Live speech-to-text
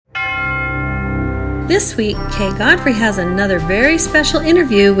This week, Kay Godfrey has another very special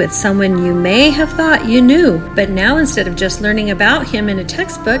interview with someone you may have thought you knew, but now instead of just learning about him in a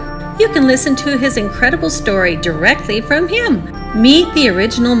textbook, you can listen to his incredible story directly from him. Meet the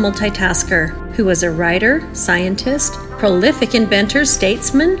original multitasker, who was a writer, scientist, prolific inventor,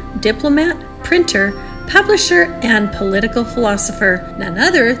 statesman, diplomat, printer, publisher, and political philosopher, none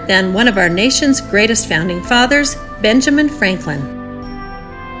other than one of our nation's greatest founding fathers, Benjamin Franklin.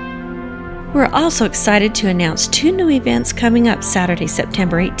 We're also excited to announce two new events coming up Saturday,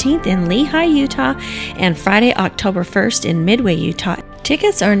 September 18th in Lehi, Utah, and Friday, October 1st in Midway, Utah.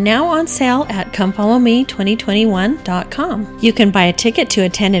 Tickets are now on sale at ComeFollowMe2021.com. You can buy a ticket to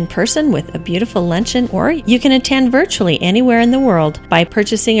attend in person with a beautiful luncheon, or you can attend virtually anywhere in the world by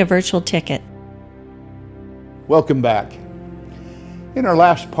purchasing a virtual ticket. Welcome back. In our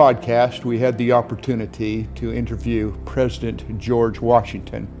last podcast, we had the opportunity to interview President George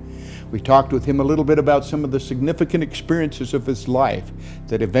Washington. We talked with him a little bit about some of the significant experiences of his life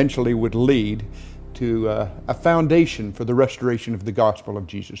that eventually would lead to a foundation for the restoration of the gospel of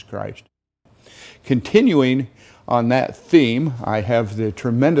Jesus Christ. Continuing on that theme, I have the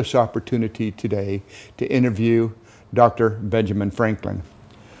tremendous opportunity today to interview Dr. Benjamin Franklin.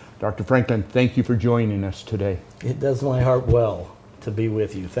 Dr. Franklin, thank you for joining us today. It does my heart well to be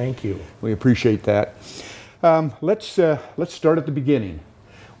with you. Thank you. We appreciate that. Let's start at the beginning.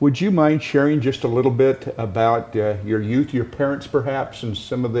 Would you mind sharing just a little bit about your youth, your parents perhaps, and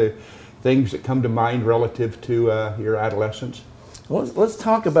some of the things that come to mind relative to your adolescence? Well, let's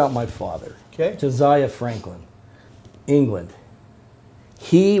talk about my father, Okay. Josiah Franklin, England.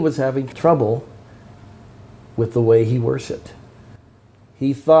 He was having trouble with the way he worshiped.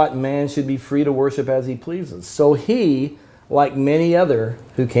 He thought man should be free to worship as he pleases. So he, like many other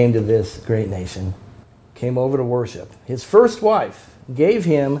who came to this great nation, came over to worship. His first wife gave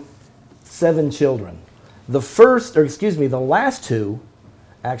him 7 children. The last 2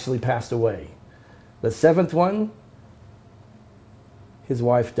 actually passed away. The 7th one, his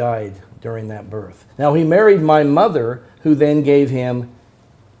wife died during that birth. Now he married my mother, who then gave him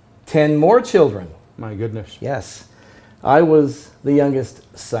 10 more children. My goodness. Yes. I was the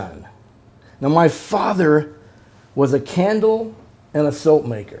youngest son. Now my father was a candle and a soap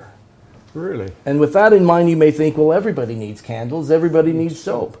maker. Really? And with that in mind, you may think, well, everybody needs candles, everybody needs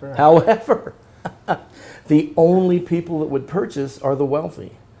soap. Right. However, the only people that would purchase are the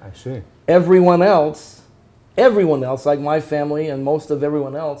wealthy. I see. Everyone else, like my family and most of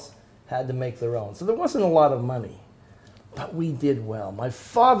everyone else, had to make their own. So there wasn't a lot of money, but we did well. My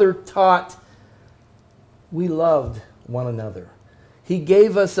father taught we loved one another. He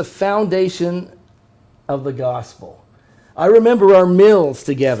gave us a foundation of the gospel. I remember our meals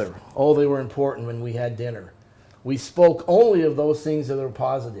together. Oh, they were important when we had dinner. We spoke only of those things that are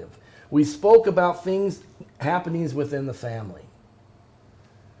positive. We spoke about happenings within the family.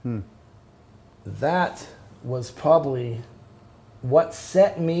 That was probably what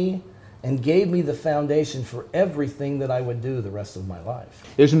set me and gave me the foundation for everything that I would do the rest of my life.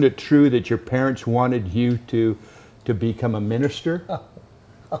 Isn't it true that your parents wanted you to become a minister?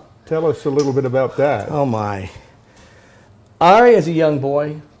 Tell us a little bit about that. Oh my. I, as a young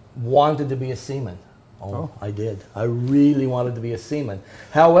boy, wanted to be a seaman. Oh, I did. I really wanted to be a seaman.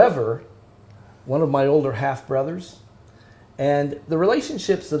 However, one of my older half-brothers, and the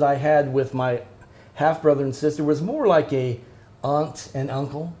relationships that I had with my half-brother and sister was more like a aunt and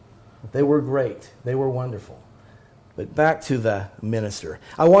uncle. They were great. They were wonderful. But back to the minister.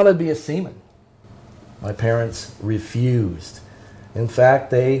 I wanted to be a seaman. My parents refused. In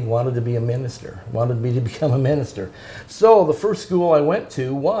fact, they wanted to be a minister, wanted me to become a minister. So the first school I went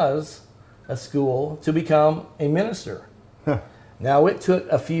to was a school to become a minister. Huh. Now, it took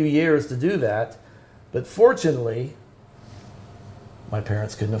a few years to do that, but fortunately, my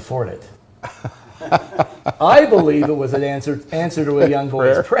parents couldn't afford it. I believe it was an answer to a young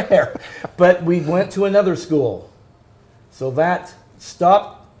boy's prayer. But we went to another school. So that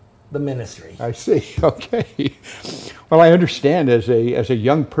stopped the ministry. I see. Okay. Well, I understand as a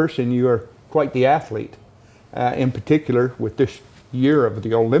young person, you are quite the athlete. In particular, with this year of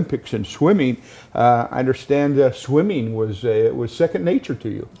the Olympics and swimming, I understand swimming was second nature to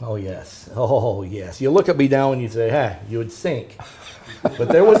you. Oh yes. Oh yes. You look at me now and you say, "Hey, you would sink." But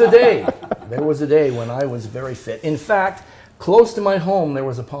there was a day when I was very fit. In fact, close to my home there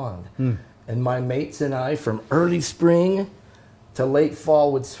was a pond, and my mates and I, from early spring to late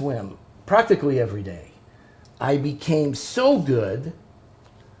fall, would swim practically every day. I became so good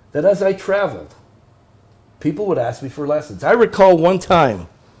that as I traveled, people would ask me for lessons. I recall one time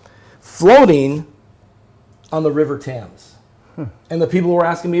floating on the River Thames, and the people were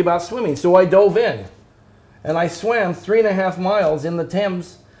asking me about swimming, so I dove in. And I swam 3.5 miles in the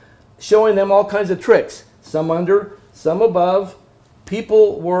Thames, showing them all kinds of tricks. Some under, some above.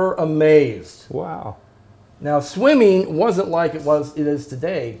 People were amazed. Wow. Now, swimming wasn't like it is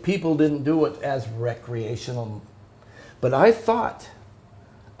today. People didn't do it as recreational. But I thought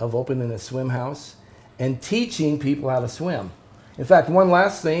of opening a swim house and teaching people how to swim. In fact, one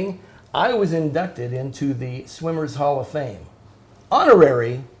last thing, I was inducted into the Swimmers Hall of Fame.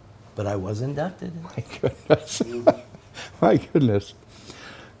 Honorary, but I was inducted. My goodness. My goodness.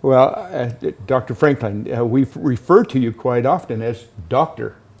 Well, Dr. Franklin, we refer to you quite often as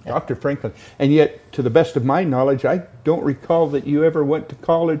Dr. Franklin. And yet, to the best of my knowledge, I don't recall that you ever went to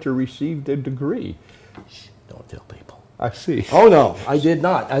college or received a degree. Shh, don't tell people. I see. Oh, no, I did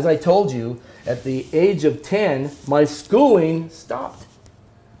not. As I told you, at the age of 10, my schooling stopped.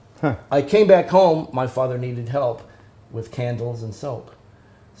 Huh. I came back home. My father needed help with candles and soap.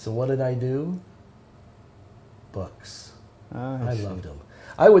 So what did I do? Books. I loved them.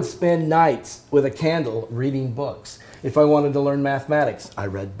 I would spend nights with a candle reading books. If I wanted to learn mathematics, I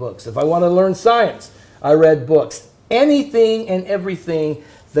read books. If I wanted to learn science, I read books. Anything and everything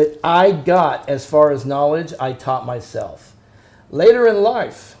that I got as far as knowledge, I taught myself. Later in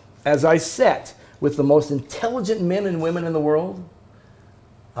life, as I sat with the most intelligent men and women in the world,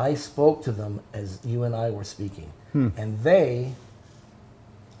 I spoke to them as you and I were speaking. And they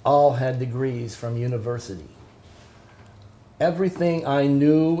all had degrees from university. Everything I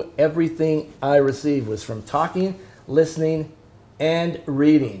knew, everything I received was from talking, listening, and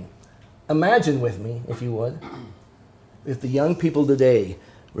reading. Imagine with me, if you would, if the young people today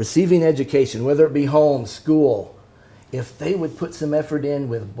receiving education, whether it be home, school, if they would put some effort in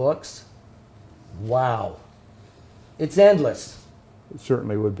with books, wow. It's endless. It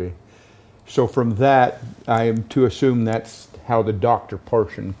certainly would be. So from that, I am to assume that's how the doctor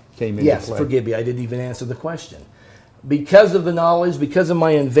portion came into Yes, play. forgive me, I didn't even answer the question. Because of the knowledge, because of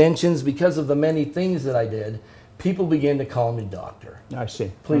my inventions, because of the many things that I did, people began to call me doctor. I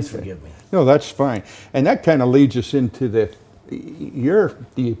see. Please Okay. forgive me. No, that's fine. And that kind of leads us into you're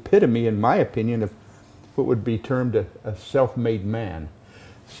the epitome, in my opinion, of what would be termed a self-made man.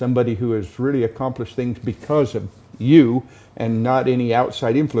 Somebody who has really accomplished things because of you and not any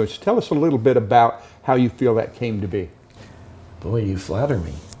outside influence. Tell us a little bit about how you feel that came to be. Boy, you flatter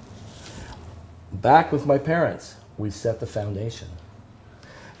me. Back with my parents, we set the foundation.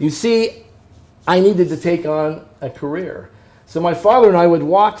 You see, I needed to take on a career. So my father and I would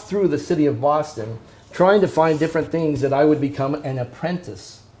walk through the city of Boston trying to find different things that I would become an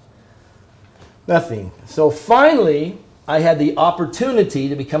apprentice. Nothing. So finally, I had the opportunity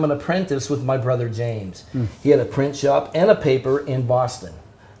to become an apprentice with my brother James. He had a print shop and a paper in Boston.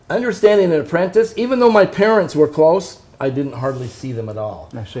 Understanding an apprentice, even though my parents were close, I didn't hardly see them at all.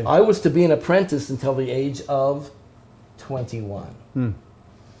 I see. I was to be an apprentice until the age of 21.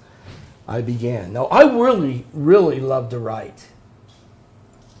 I began. Now, I really, really loved to write.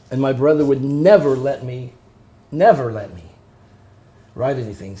 And my brother would never let me write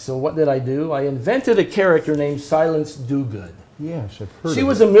anything. So what did I do? I invented a character named Silence Dogood. Yes, I've heard She of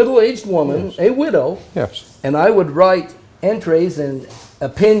was it. a middle-aged woman, Yes. a widow, Yes. and I would write entries and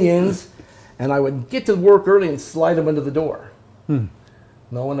opinions, and I would get to work early and slide them into the door.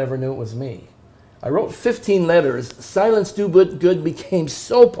 No one ever knew it was me. I wrote 15 letters. Silence Dogood became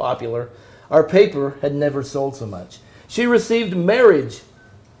so popular, our paper had never sold so much. She received marriage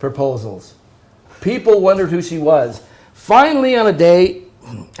proposals. People wondered who she was. Finally, on a day,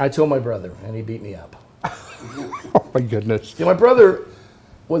 I told my brother, and he beat me up. Oh, my goodness. See, my brother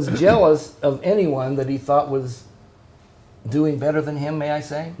was jealous of anyone that he thought was doing better than him, may I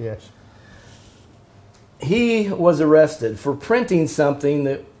say? Yes. He was arrested for printing something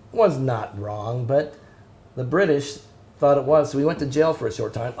that was not wrong, but the British thought it was, so he went to jail for a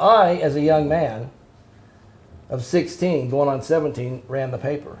short time. I, as a young man of 16, going on 17, ran the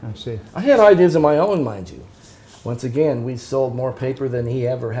paper. I see. I had ideas of my own, mind you. Once again, we sold more paper than he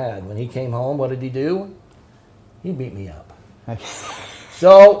ever had. When he came home, what did he do? He beat me up.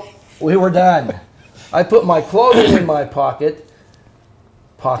 So we were done. I put my clothing in my pockets,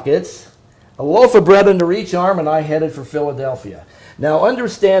 a loaf of bread under each arm, and I headed for Philadelphia. Now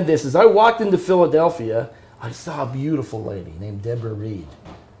understand this, as I walked into Philadelphia, I saw a beautiful lady named Deborah Reed.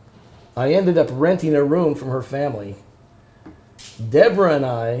 I ended up renting a room from her family. Deborah and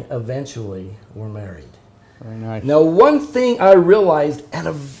I eventually were married. Very nice. Now, one thing I realized at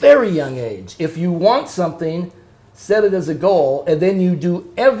a very young age, if you want something, set it as a goal, and then you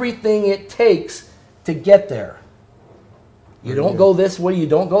do everything it takes to get there. You don't go this way, you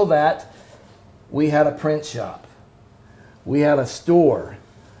don't go that. We had a print shop. We had a store.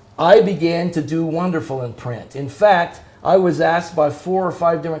 I began to do wonderful in print. In fact, I was asked by 4 or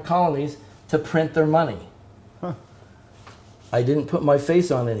 5 different colonies to print their money. Huh. I didn't put my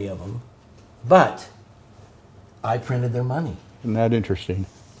face on any of them, but I printed their money. Isn't that interesting?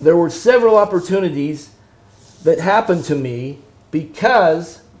 There were several opportunities that happened to me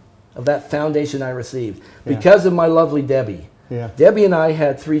because of that foundation I received, because of my lovely Debbie. Yeah. Debbie and I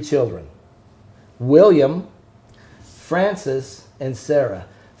had 3 children, William, Francis, and Sarah.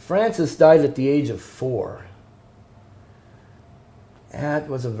 Francis died at the age of 4. That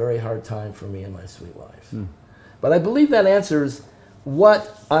was a very hard time for me in my sweet life. But I believe that answers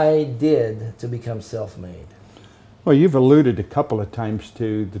what I did to become self-made. Well, you've alluded a couple of times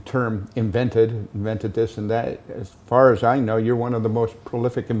to the term invented this and that. As far as I know, you're one of the most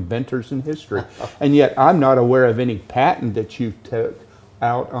prolific inventors in history. And yet I'm not aware of any patent that you took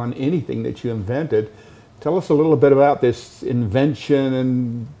out on anything that you invented. Tell us a little bit about this invention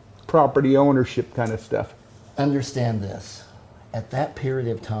and property ownership kind of stuff. Understand this. At that period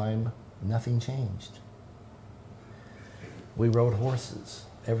of time, nothing changed. We rode horses.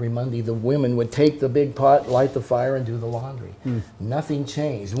 Every Monday, the women would take the big pot, light the fire, and do the laundry. Nothing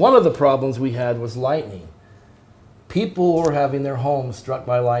changed. One of the problems we had was lightning. People were having their homes struck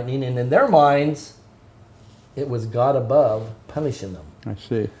by lightning, and in their minds, it was God above punishing them. I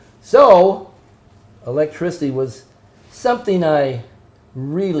see. So, electricity was something I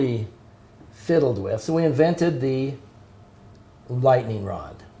really fiddled with. So we invented the lightning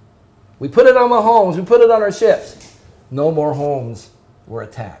rod. We put it on the homes. We put it on our ships. No more homes were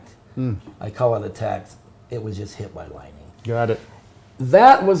attacked. I call it attacked. It was just hit by lightning. Got it.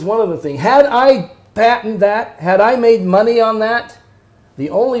 That was one of the things. Had I patented that, had I made money on that, the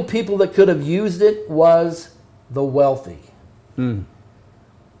only people that could have used it was the wealthy.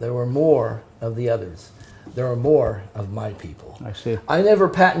 There were more of the others. There were more of my people. I see. I never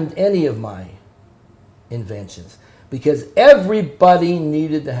patented any of my inventions because everybody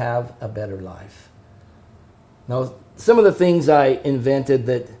needed to have a better life. Now, some of the things I invented,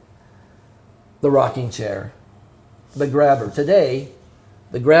 that the rocking chair, the grabber. Today,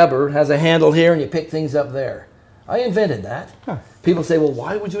 the grabber has a handle here and you pick things up there. I invented that. People say, well,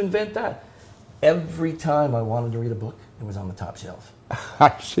 why would you invent that? Every time I wanted to read a book, it was on the top shelf.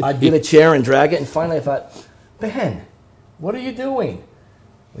 I see. I'd get a chair and drag it, and finally I thought, Ben, what are you doing?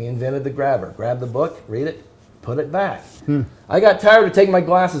 We invented the grabber. Grab the book, read it, put it back. I got tired of taking my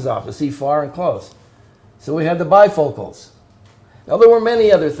glasses off to see far and close. So we had the bifocals. Now there were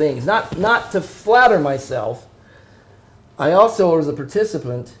many other things. Not to flatter myself, I also was a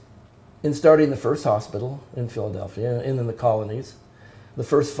participant in starting the first hospital in Philadelphia and in the colonies, the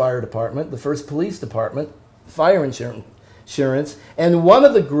first fire department, the first police department, fire insurance, and one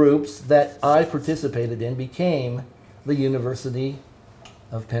of the groups that I participated in became the University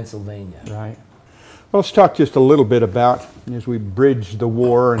of Pennsylvania. Right. Well, let's talk just a little bit about, as we bridge the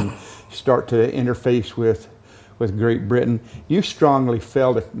war and start to interface with Great Britain, you strongly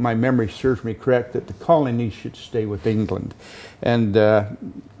felt, if my memory serves me correct, that the colonies should stay with England. And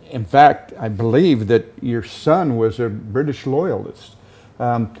in fact, I believe that your son was a British loyalist.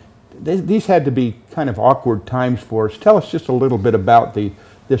 These had to be kind of awkward times for us. Tell us just a little bit about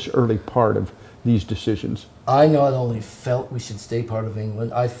this early part of these decisions. I not only felt we should stay part of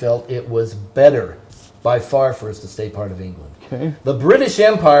England, I felt it was better by far for us to stay part of England. Okay. The British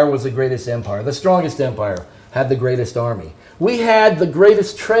Empire was the greatest empire, the strongest empire, had the greatest army. We had the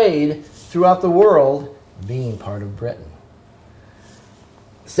greatest trade throughout the world being part of Britain.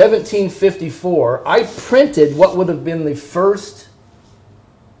 1754, I printed what would have been the first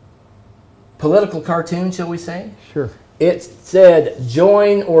political cartoon, shall we say? Sure. It said,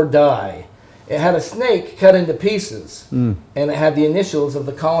 "Join or die." It had a snake cut into pieces, and it had the initials of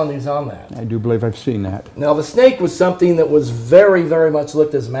the colonies on that. I do believe I've seen that. Now, the snake was something that was very, very much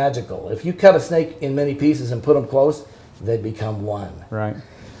looked as magical. If you cut a snake in many pieces and put them close, they'd become one. Right.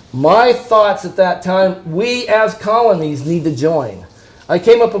 My thoughts at that time, we as colonies need to join. I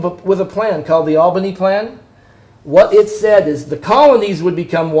came up with a plan called the Albany Plan. What it said is the colonies would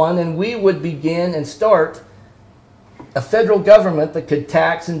become one, and we would begin and start a federal government that could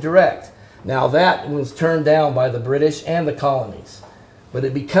tax and direct. Now that was turned down by the British and the colonies, but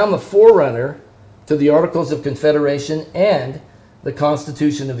it became a forerunner to the Articles of Confederation and the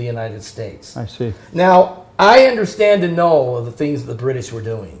Constitution of the United States. I see. Now, I understand and know of the things the British were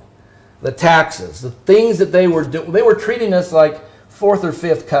doing, the taxes, the things that they were doing. They were treating us like fourth or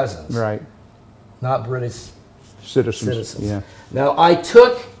fifth cousins, Right. not British citizens. Yeah. Now, I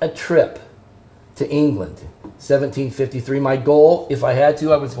took a trip to England, 1753. My goal, if I had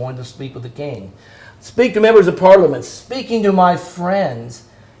to, I was going to speak with the king, speak to members of parliament, speaking to my friends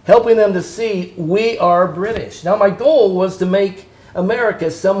helping them to see we are British. Now, my goal was to make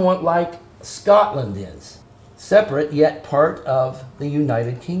America somewhat like Scotland is, separate yet part of the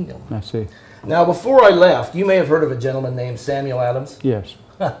United Kingdom. I see. Now, before I left, you may have heard of a gentleman named Samuel Adams. Yes.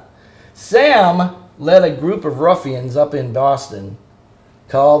 Sam led a group of ruffians up in Boston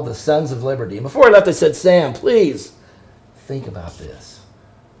called the Sons of Liberty. And before I left, I said, Sam, please think about this.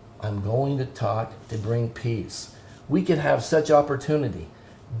 I'm going to talk to bring peace. We could have such opportunity.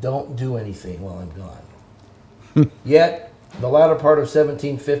 Don't do anything while I'm gone. Yet, the latter part of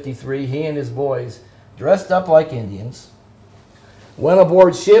 1753, he and his boys, dressed up like Indians, went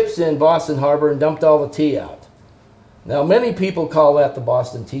aboard ships in Boston Harbor and dumped all the tea out. Now, many people call that the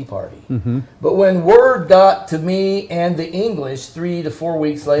Boston Tea Party. But when word got to me and the English 3 to 4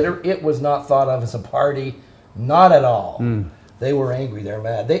 weeks later, it was not thought of as a party, not at all. They were angry, they're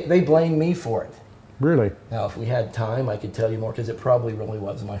mad. They blamed me for it. Really? Now, if we had time, I could tell you more because it probably really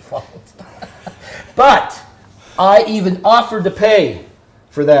was my fault. But I even offered to pay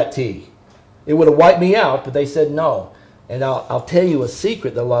for that tea. It would have wiped me out, but they said no. And I'll tell you a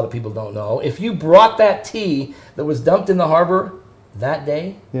secret that a lot of people don't know. If you brought that tea that was dumped in the harbor that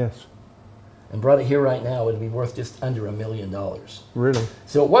day, yes, and brought it here right now, it would be worth just under $1 million. Really?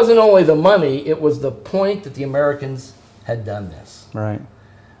 So it wasn't only the money, it was the point that the Americans had done this. Right.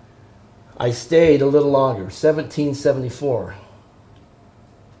 I stayed a little longer, 1774.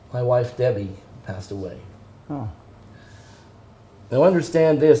 My wife, Debbie, passed away. Oh. Now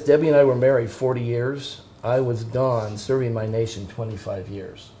understand this, Debbie and I were married 40 years. I was gone serving my nation 25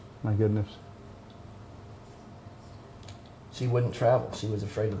 years. My goodness. She wouldn't travel. She was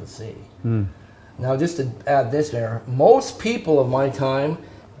afraid of the sea. Now, just to add this there, most people of my time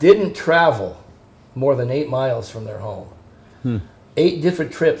didn't travel more than 8 miles from their home. 8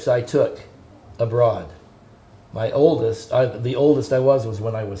 different trips I took abroad. The oldest I was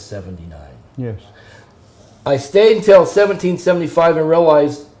when I was 79. Yes. I stayed until 1775 and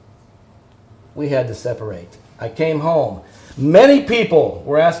realized we had to separate. I came home. Many people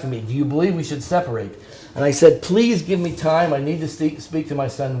were asking me, do you believe we should separate? And I said, please give me time. I need to speak to my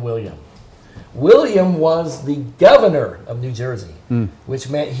son, William. William was the governor of New Jersey, which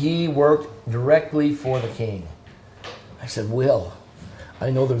meant he worked directly for the king. I said, Will, I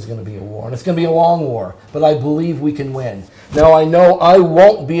know there's going to be a war, and it's going to be a long war, but I believe we can win. Now, I know I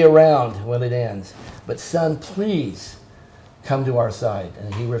won't be around when it ends, but son, please come to our side.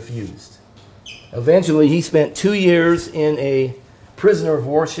 And he refused. Eventually, he spent 2 years in a prisoner of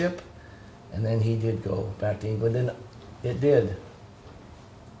war ship, and then he did go back to England, and it did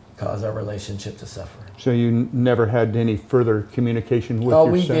cause our relationship to suffer. So you never had any further communication with your son?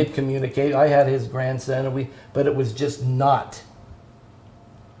 Oh, we did communicate. I had his grandson, and but it was just not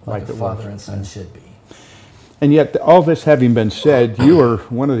like a father and son should be. And yet, all this having been said, you are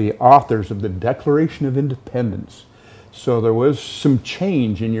one of the authors of the Declaration of Independence. So there was some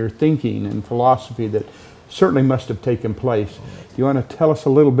change in your thinking and philosophy that certainly must have taken place. Do you want to tell us a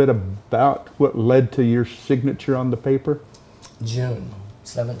little bit about what led to your signature on the paper? June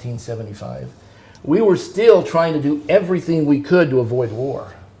 1775. We were still trying to do everything we could to avoid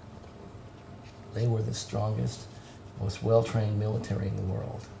war. They were the strongest, most well-trained military in the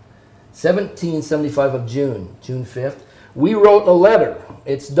world. 1775 of June 5th, we wrote a letter.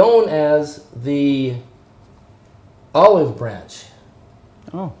 It's known as the Olive Branch.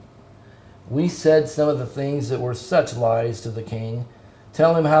 Oh. We said some of the things that were such lies to the king.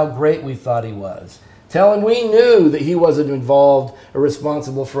 Tell him how great we thought he was. Tell him we knew that he wasn't involved or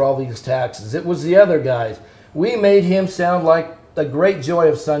responsible for all these taxes. It was the other guys. We made him sound like the great joy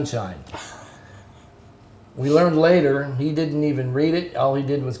of sunshine. We learned later he didn't even read it. All he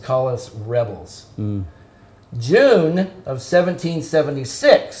did was call us rebels. June of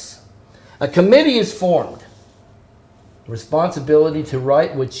 1776, a committee is formed. Responsibility to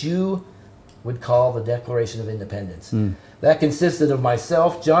write what you would call the Declaration of Independence. That consisted of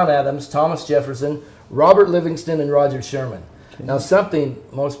myself, John Adams, Thomas Jefferson, Robert Livingston, and Roger Sherman. Okay. Now, something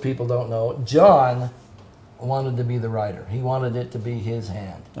most people don't know, John wanted to be the writer. He wanted it to be his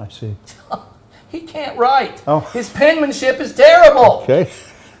hand. I see. He can't write. Oh. His penmanship is terrible. Okay.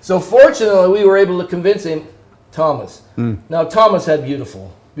 So fortunately, we were able to convince him, Thomas. Now, Thomas had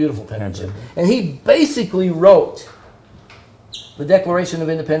beautiful penmanship. And he basically wrote the Declaration of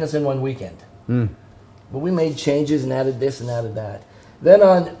Independence in one weekend. But we made changes and added this and added that. Then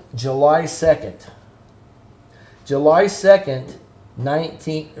on July 2nd,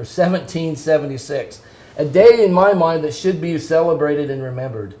 1776, a day in my mind that should be celebrated and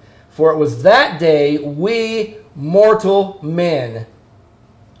remembered. For it was that day we mortal men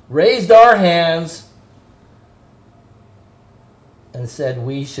raised our hands and said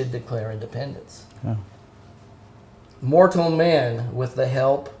we should declare independence. Yeah. Mortal man, with the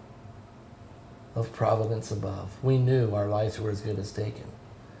help of providence above. We knew our lives were as good as taken,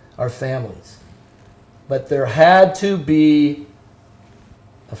 our families. But there had to be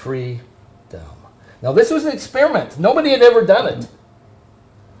a freedom. Now this was an experiment. Nobody had ever done it.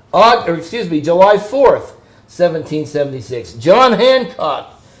 July 4th, 1776. John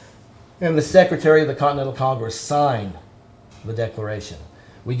Hancock and the Secretary of the Continental Congress signed the Declaration.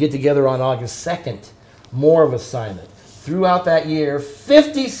 We get together on August 2nd. More of us sign it. Throughout that year,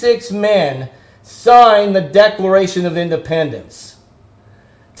 56 men signed the Declaration of Independence,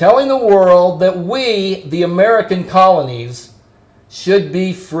 telling the world that we, the American colonies, should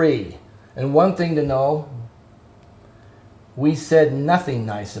be free. And one thing to know, we said nothing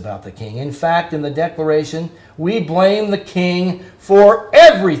nice about the king. In fact, in the Declaration, we blame the king for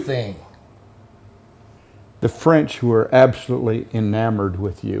everything. The French were absolutely enamored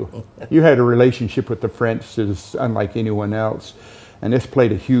with you. You had a relationship with the French that is unlike anyone else, and this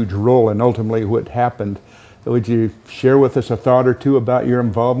played a huge role in ultimately what happened. Would you share with us a thought or two about your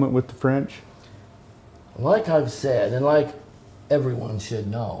involvement with the French? Like I've said, and like everyone should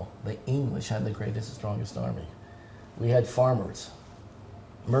know, the English had the greatest and strongest army. We had farmers,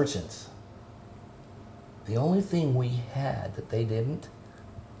 merchants. The only thing we had that they didn't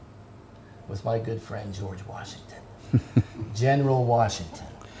was my good friend George Washington, General Washington.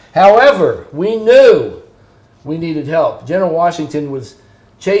 However, we knew we needed help. General Washington was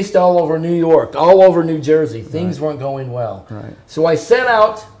chased all over New York, all over New Jersey. Things weren't going well. Right. So I set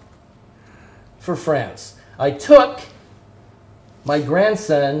out for France. I took my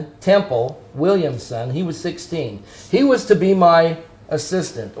grandson, Temple, William's son. He was 16. He was to be my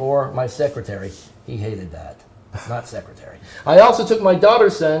assistant or my secretary. He hated that, not secretary. I also took my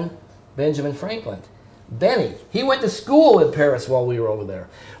daughter's son, Benjamin Franklin. Benny, he went to school in Paris while we were over there.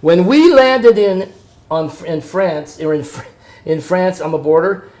 When we landed in France on the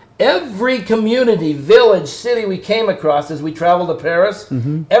border, every community, village, city we came across as we traveled to Paris,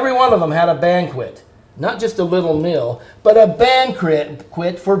 every one of them had a banquet. Not just a little meal, but a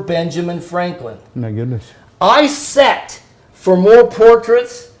banquet for Benjamin Franklin. My goodness. I set for more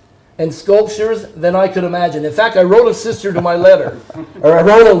portraits and sculptures than I could imagine. In fact, I wrote a sister to my letter, or I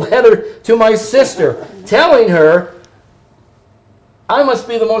wrote a letter to my sister telling her I must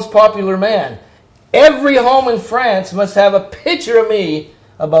be the most popular man. Every home in France must have a picture of me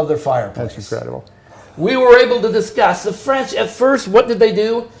above their fireplace. That's incredible. We were able to discuss. The French, at first, what did they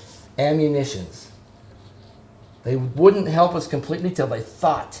do? Ammunitions. They wouldn't help us completely till they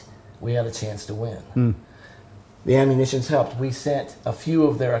thought we had a chance to win. The ammunitions helped. We sent a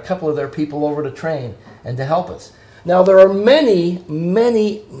couple of their people over to train and to help us. Now, there are many,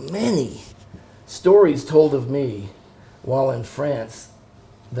 many, many stories told of me while in France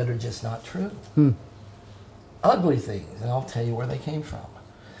that are just not true. Ugly things, and I'll tell you where they came from.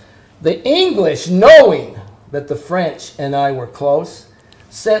 The English, knowing that the French and I were close,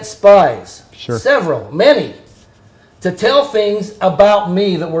 sent spies, many, to tell things about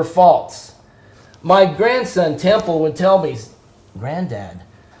me that were false. My grandson, Temple, would tell me, Granddad,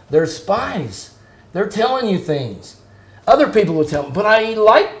 they're spies. They're telling you things. Other people would tell me, but I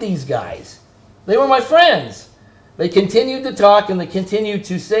liked these guys. They were my friends. They continued to talk and they continued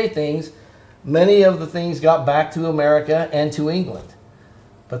to say things. Many of the things got back to America and to England.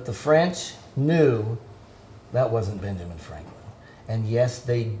 But the French knew that wasn't Benjamin Franklin. And yes,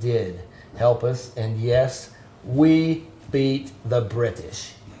 they did help us. And yes, we beat the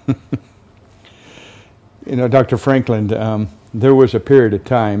British. You know, Dr. Franklin, there was a period of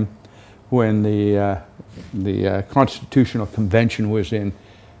time when the Constitutional Convention was in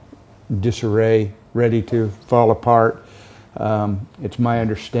disarray, ready to fall apart. It's my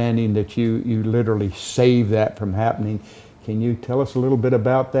understanding that you literally saved that from happening. Can you tell us a little bit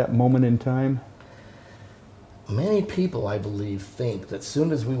about that moment in time? Many people, I believe, think that as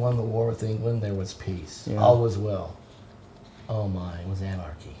soon as we won the war with England, there was peace. Yeah. All was well. Oh my, it was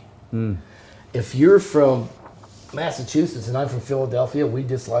anarchy. If you're from Massachusetts and I'm from Philadelphia, we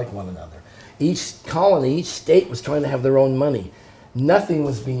dislike one another. Each colony, each state was trying to have their own money. Nothing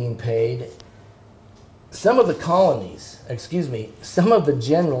was being paid. Some of the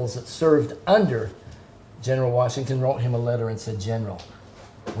generals that served under General Washington wrote him a letter and said, General,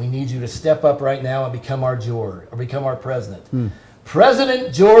 we need you to step up right now and become our president.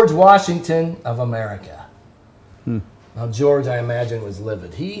 President George Washington of America. Now, George, I imagine, was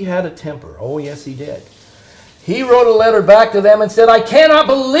livid. He had a temper. Oh, yes, he did. He wrote a letter back to them and said, I cannot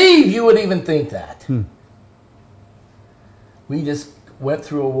believe you would even think that. We just went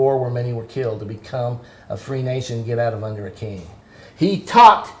through a war where many were killed to become a free nation, get out of under a king. He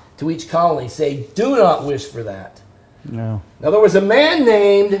talked to each colony, say, do not wish for that. No. Now, there was a man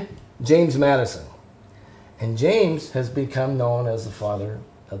named James Madison. And James has become known as the father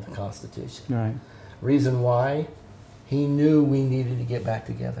of the Constitution. Right. Reason why? He knew we needed to get back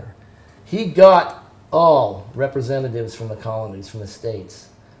together. He got all representatives from the colonies, from the states.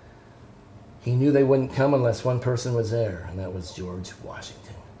 He knew they wouldn't come unless one person was there, and that was George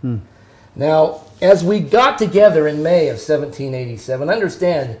Washington. Now, as we got together in May of 1787,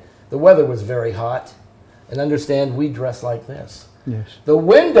 understand the weather was very hot, and understand we dressed like this. Yes. The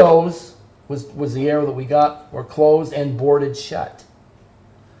windows was the air that we got were closed and boarded shut.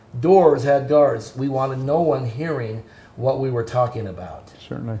 Doors had guards. We wanted no one hearing what we were talking about.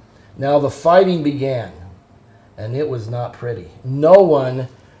 Certainly. Now the fighting began, and it was not pretty. No one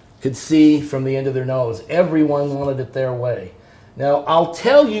could see from the end of their nose. Everyone wanted it their way. Now, I'll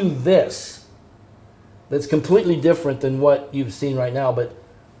tell you this that's completely different than what you've seen right now, but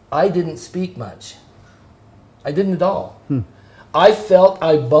I didn't speak much. I didn't at all. I felt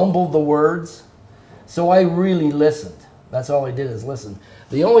I bumbled the words, so I really listened. That's all I did is listen.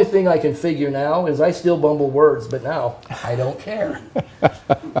 The only thing I can figure now is I still bumble words, but now I don't care.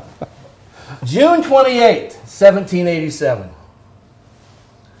 June 28th, 1787.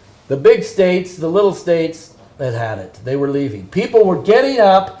 The big states, the little states that had it, they were leaving. People were getting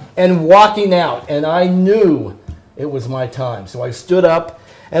up and walking out, and I knew it was my time. So I stood up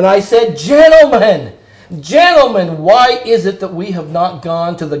and I said, gentlemen, why is it that we have not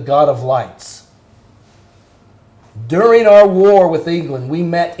gone to the God of lights? During our war with England, we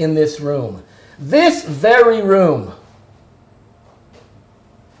met in this room. This very room.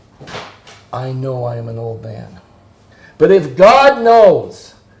 I know I am an old man. But if God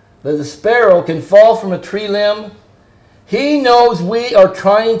knows that a sparrow can fall from a tree limb, He knows we are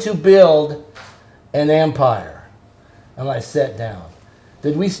trying to build an empire. And I sat down.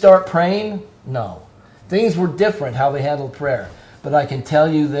 Did we start praying? No. Things were different how they handled prayer. But I can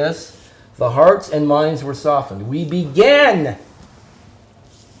tell you this, the hearts and minds were softened. We began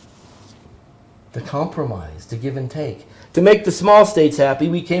to compromise, to give and take. To make the small states happy,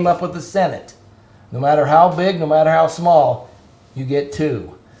 we came up with the Senate. No matter how big, no matter how small, you get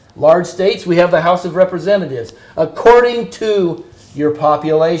 2. Large states, we have the House of Representatives, according to your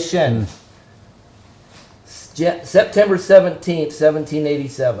population. September 17th,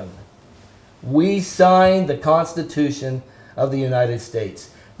 1787, we signed the Constitution of the United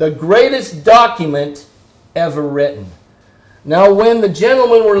States, the greatest document ever written. Now, when the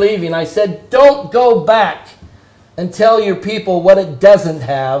gentlemen were leaving, I said, don't go back and tell your people what it doesn't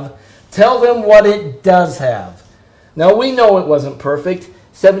have. Tell them what it does have. Now, we know it wasn't perfect.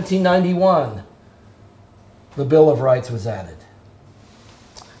 1791, the Bill of Rights was added.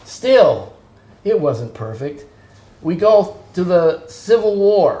 Still, it wasn't perfect. We go to the Civil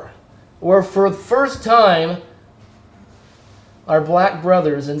War, where for the first time, our black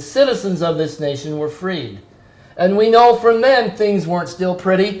brothers and citizens of this nation were freed. And we know from then things weren't still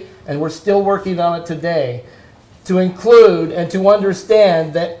pretty, and we're still working on it today to include and to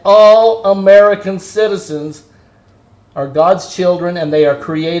understand that all American citizens are God's children and they are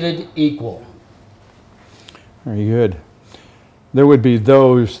created equal. Very good. There would be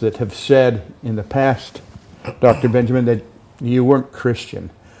those that have said in the past, Dr. Benjamin, that you weren't Christian.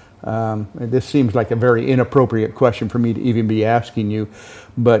 This seems like a very inappropriate question for me to even be asking you,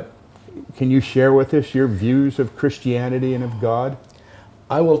 but can you share with us your views of Christianity and of God?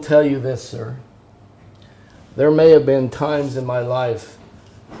 I will tell you this, sir. There may have been times in my life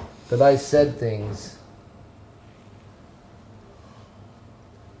that I said things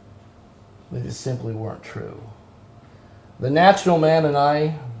that just simply weren't true. The natural man and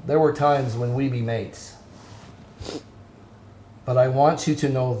I, there were times when we be mates. But I want you to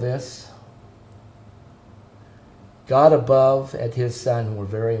know this. God above and His Son were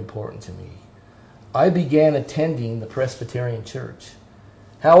very important to me. I began attending the Presbyterian Church.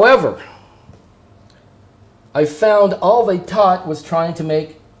 However, I found all they taught was trying to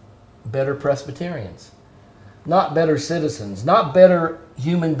make better Presbyterians. Not better citizens, not better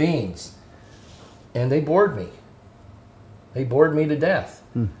human beings. And they bored me. They bored me to death.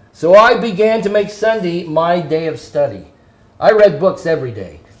 So I began to make Sunday my day of study. I read books every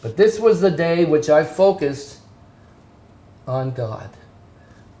day, but this was the day which I focused on God.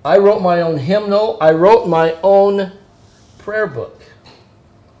 I wrote my own hymnal. I wrote my own prayer book.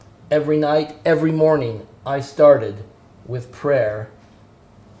 Every night, every morning, I started with prayer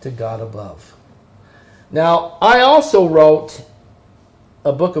to God above. Now, I also wrote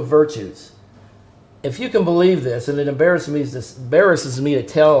a book of virtues. If you can believe this, and it embarrasses me to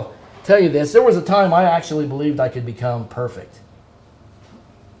tell you this, there was a time I actually believed I could become perfect.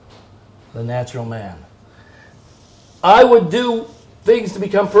 the natural man. I would do things to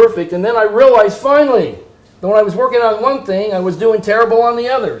become perfect, and then I realized finally that when I was working on one thing, I was doing terrible on the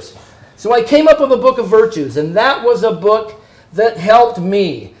others. So I came up with a book of virtues, and that was a book that helped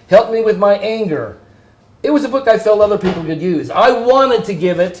me with my anger. It was a book I felt other people could use. I wanted to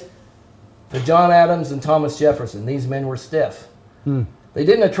give it to John Adams and Thomas Jefferson. These men were stiff. They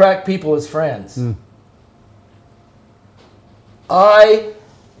didn't attract people as friends. I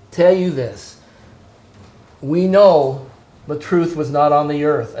tell you this. We know the truth was not on the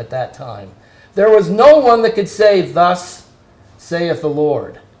earth at that time. There was no one that could say, "Thus saith the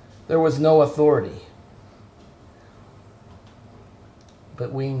Lord." There was no authority.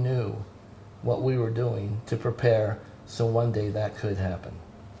 But we knew what we were doing to prepare so one day that could happen.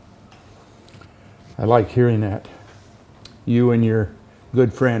 I like hearing that. You and your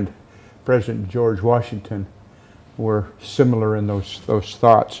good friend, President George Washington, were similar in those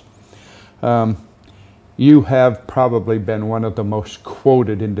thoughts. You have probably been one of the most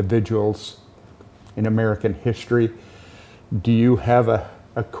quoted individuals in American history. Do you have a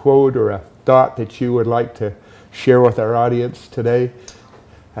quote or a thought that you would like to share with our audience today?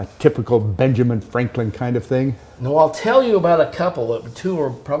 A typical Benjamin Franklin kind of thing? No, I'll tell you about a couple. Two are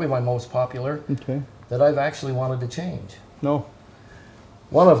probably my most popular that I've actually wanted to change. No.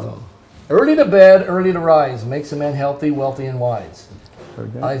 One of them, early to bed, early to rise, makes a man healthy, wealthy, and wise.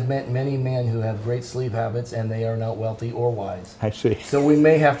 Okay. I've met many men who have great sleep habits and they are not wealthy or wise. I see. So we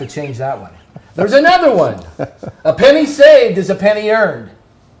may have to change that one. There's another one. A penny saved is a penny earned.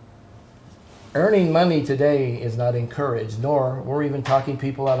 Earning money today is not encouraged, nor we're even talking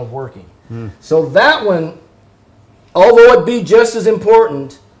people out of working. So that one, although it be just as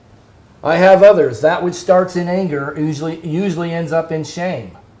important, I have others. That which starts in anger usually ends up in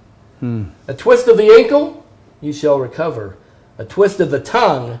shame. A twist of the ankle, you shall recover. A twist of the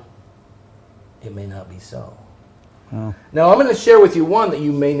tongue, it may not be so. Oh. Now I'm going to share with you one that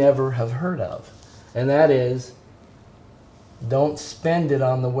you may never have heard of, and that is, don't spend it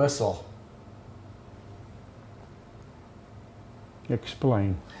on the whistle.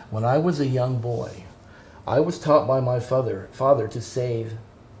 Explain. When I was a young boy, I was taught by my father to save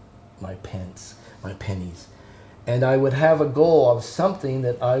my pennies. And I would have a goal of something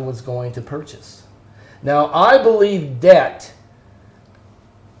that I was going to purchase. Now, I believe debt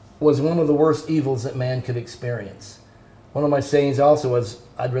was one of the worst evils that man could experience. One of my sayings also was,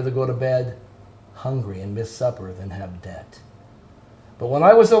 I'd rather go to bed hungry and miss supper than have debt. But when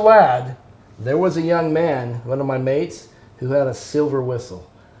I was a lad, there was a young man, one of my mates, who had a silver whistle.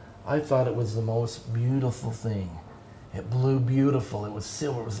 I thought it was the most beautiful thing. It blew beautiful. It was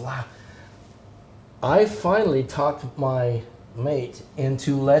silver. It was loud. I finally talked my mate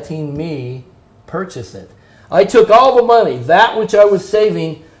into letting me purchase it. I took all the money, that which I was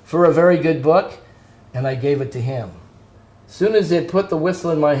saving for a very good book, and I gave it to him. As soon as it put the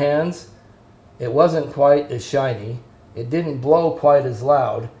whistle in my hands, it wasn't quite as shiny. It didn't blow quite as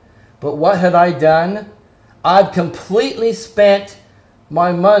loud. But what had I done? I'd completely spent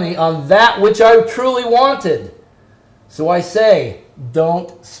my money on that which I truly wanted. So I say,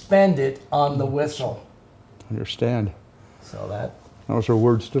 don't spend it on the whistle. Understand. So those are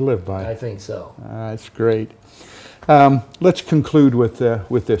words to live by. I think so. That's great. Let's conclude with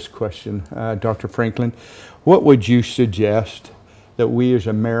this question, Dr. Franklin. What would you suggest that we as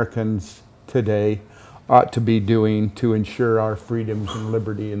Americans today ought to be doing to ensure our freedoms and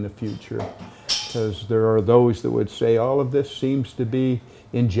liberty in the future? Because there are those that would say all of this seems to be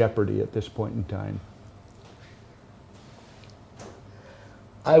in jeopardy at this point in time.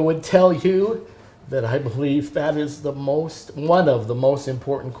 I would tell you that I believe that is one of the most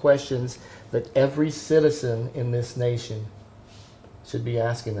important questions that every citizen in this nation should be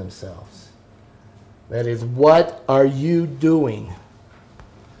asking themselves. That is, what are you doing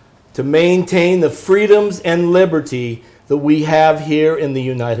to maintain the freedoms and liberty that we have here in the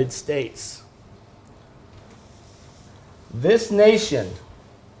United States? This nation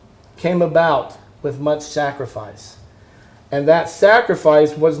came about with much sacrifice. And that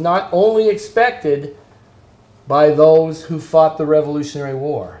sacrifice was not only expected by those who fought the Revolutionary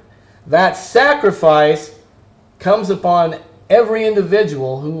War. That sacrifice comes upon every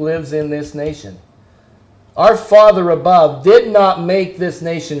individual who lives in this nation. Our Father above did not make this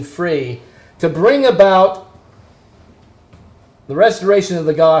nation free to bring about the restoration of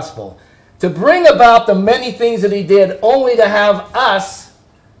the gospel, to bring about the many things that he did, only to have us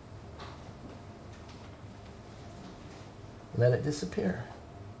let it disappear.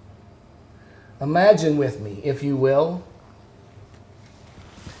 Imagine with me, if you will,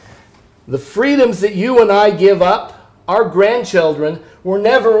 the freedoms that you and I give up, our grandchildren or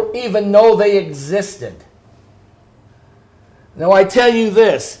never even know they existed. Now I tell you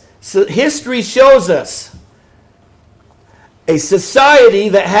this, so history shows us a society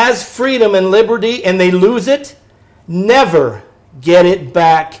that has freedom and liberty and they lose it, never get it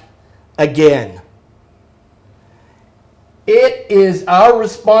back again. It is our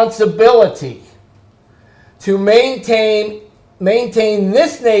responsibility to maintain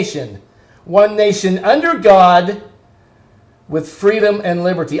this nation, one nation under God with freedom and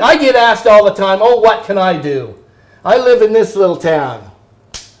liberty. I get asked all the time, oh, what can I do? I live in this little town.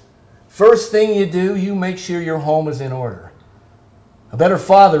 First thing you do, you make sure your home is in order. A better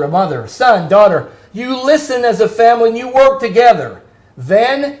father, a mother, son, daughter. You listen as a family and you work together.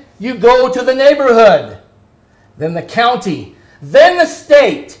 Then you go to the neighborhood, then the county, then the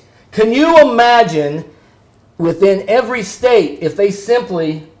state. Can you imagine within every state if they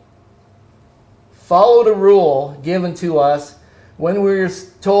simply followed a rule given to us when we were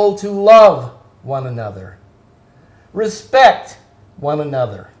told to love one another, respect one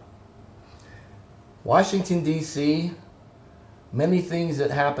another? Washington, D.C., many things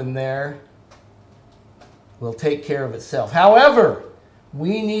that happen there will take care of itself. However,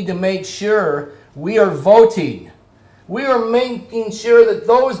 we need to make sure we are voting. We are making sure that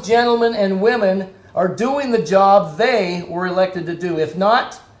those gentlemen and women are doing the job they were elected to do. If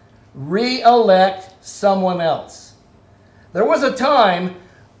not, re-elect someone else. There was a time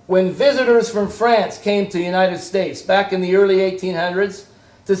when visitors from France came to the United States back in the early 1800s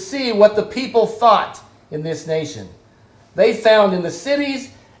to see what the people thought in this nation. They found in the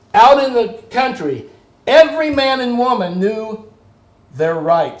cities, out in the country, every man and woman knew their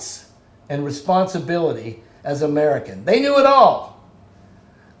rights and responsibility as American. They knew it all.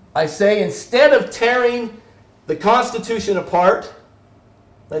 I say, instead of tearing the Constitution apart,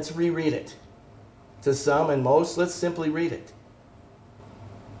 let's reread it. To some and most, let's simply read it.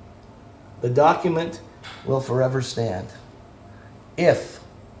 The document will forever stand if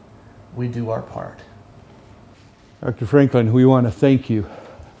we do our part. Dr. Franklin, we want to thank you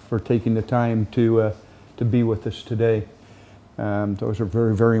for taking the time to be with us today. Those are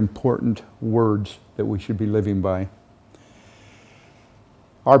very, very important words that we should be living by.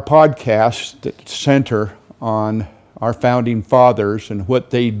 Our podcasts that center on our founding fathers and what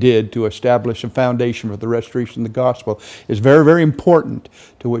they did to establish a foundation for the restoration of the gospel is very, very important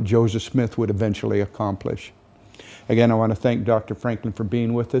to what Joseph Smith would eventually accomplish. Again, I want to thank Dr. Franklin for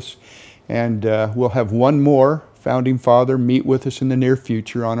being with us, and we'll have one more founding father meet with us in the near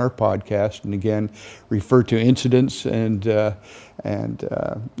future on our podcast, and again refer to incidents and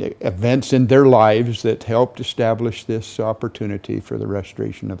events in their lives that helped establish this opportunity for the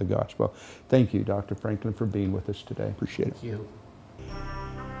restoration of the gospel. Thank you, Dr. Franklin, for being with us today. Appreciate it. Thank you.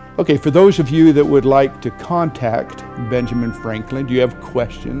 Okay, for those of you that would like to contact Benjamin Franklin, do you have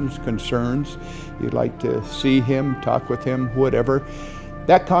questions, concerns, you'd like to see him, talk with him, whatever,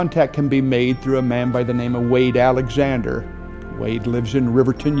 that contact can be made through a man by the name of Wade Alexander. Wade lives in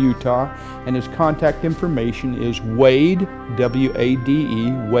Riverton, Utah, and his contact information is Wade,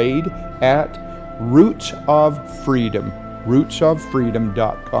 W-A-D-E, Wade at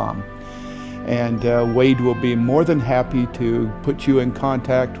rootsofreedom.com. And Wade will be more than happy to put you in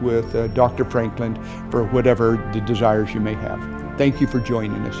contact with Dr. Franklin for whatever the desires you may have. Thank you for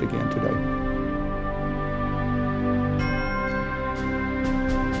joining us again today.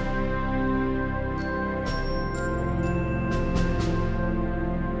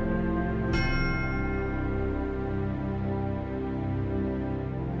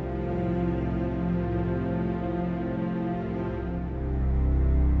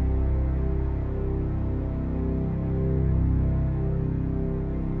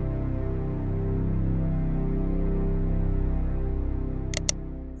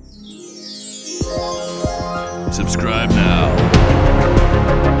 Subscribe now.